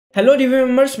Hello Divi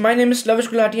members, my name is Lavish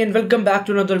Gulati and welcome back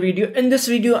to another video. In this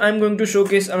video, I'm going to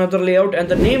showcase another layout and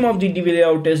the name of the Divi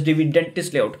layout is Divi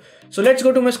Dentist layout. So let's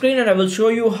go to my screen and I will show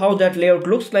you how that layout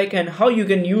looks like and how you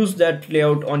can use that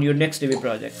layout on your next Divi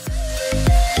project.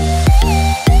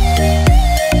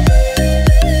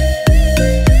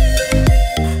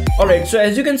 Alright, so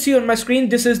as you can see on my screen,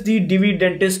 this is the Divi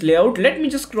Dentist layout. Let me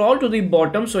just scroll to the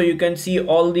bottom so you can see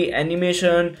all the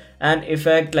animation and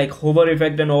effect like hover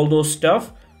effect and all those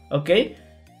stuff. Okay,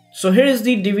 so here is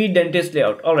the Divi Dentist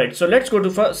layout. Alright, so let's go to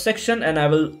first section and I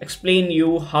will explain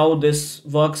you how this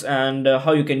works and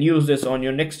how you can use this on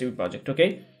your next Divi project.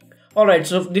 Okay, alright,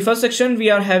 so the first section we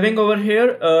are having over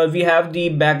here, we have the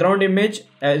background image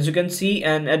as you can see,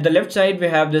 and at the left side we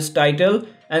have this title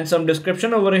and some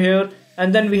description over here,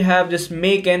 and then we have this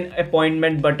make an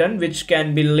appointment button which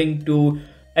can be linked to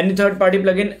any third-party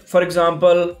plugin, for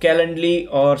example Calendly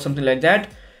or something like that.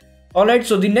 Alright,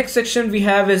 so the next section we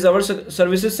have is our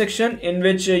services section, in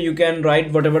which you can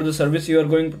write whatever the service you are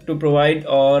going to provide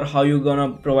or how you're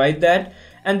gonna provide that.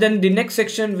 And then the next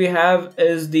section we have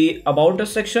is the about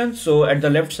us section. So at the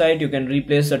left side you can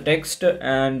replace the text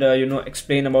and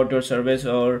explain about your service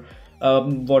or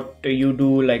what you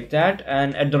do like that.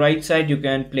 And at the right side you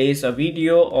can place a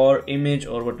video or image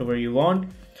or whatever you want.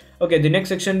 Okay, the next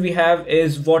section we have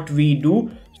is what we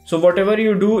do. So whatever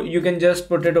you do, you can just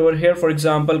put it over here. For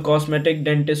example, cosmetic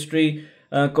dentistry,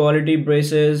 quality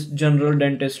braces, general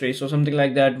dentistry. So something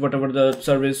like that, whatever the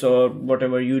service or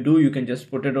whatever you do, you can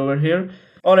just put it over here.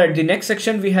 Alright, the next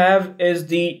section we have is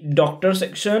the doctor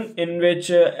section, in which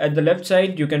at the left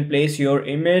side you can place your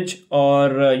image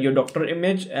or your doctor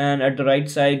image, and at the right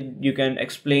side you can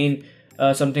explain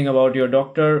something about your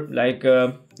doctor, like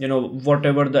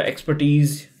whatever the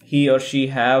expertise he or she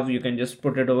have, you can just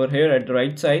put it over here at the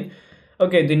right side.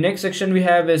 Okay, the next section we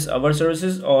have is our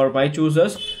services or why choose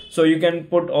us. So you can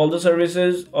put all the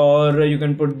services or you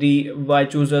can put the why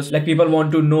choose us, like people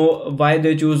want to know why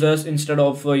they choose us instead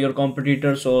of your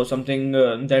competitor. So something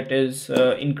that is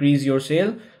increase your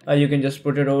sale, you can just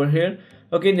put it over here.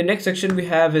 Okay, the next section we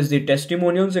have is the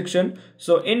testimonial section,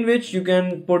 so in which you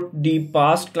can put the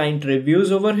past client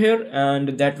reviews over here,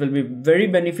 and that will be very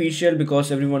beneficial because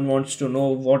everyone wants to know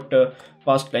what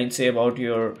past clients say about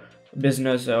your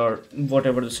business or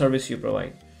whatever the service you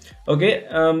provide. Okay,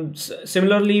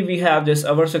 similarly we have this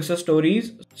our success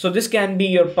stories, so this can be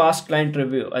your past client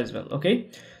review as well. Okay,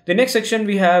 the next section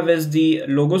we have is the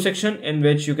logo section, in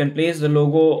which you can place the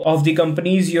logo of the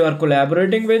companies you are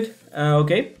collaborating with.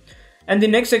 Okay, and the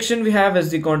next section we have is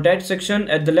the contact section.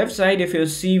 At the left side, if you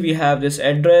see, we have this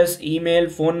address, email,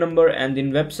 phone number, and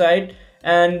then website.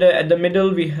 And at the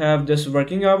middle we have this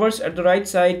working hours. At the right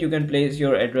side you can place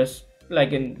your address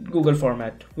like in Google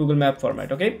Map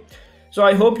format. Okay, so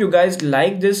I hope you guys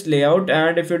like this layout,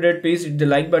 and if you did, please hit the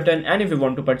like button. And if you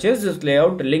want to purchase this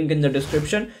layout, link in the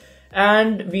description.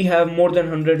 And we have more than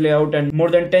 100 layout and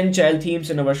more than 10 child themes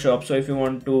in our shop, so if you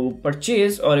want to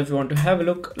purchase or if you want to have a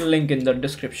look, link in the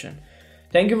description.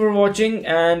 Thank you for watching,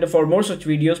 and for more such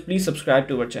videos please subscribe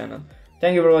to our channel.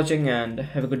 Thank you for watching and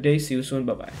have a good day. See you soon.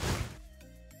 Bye bye.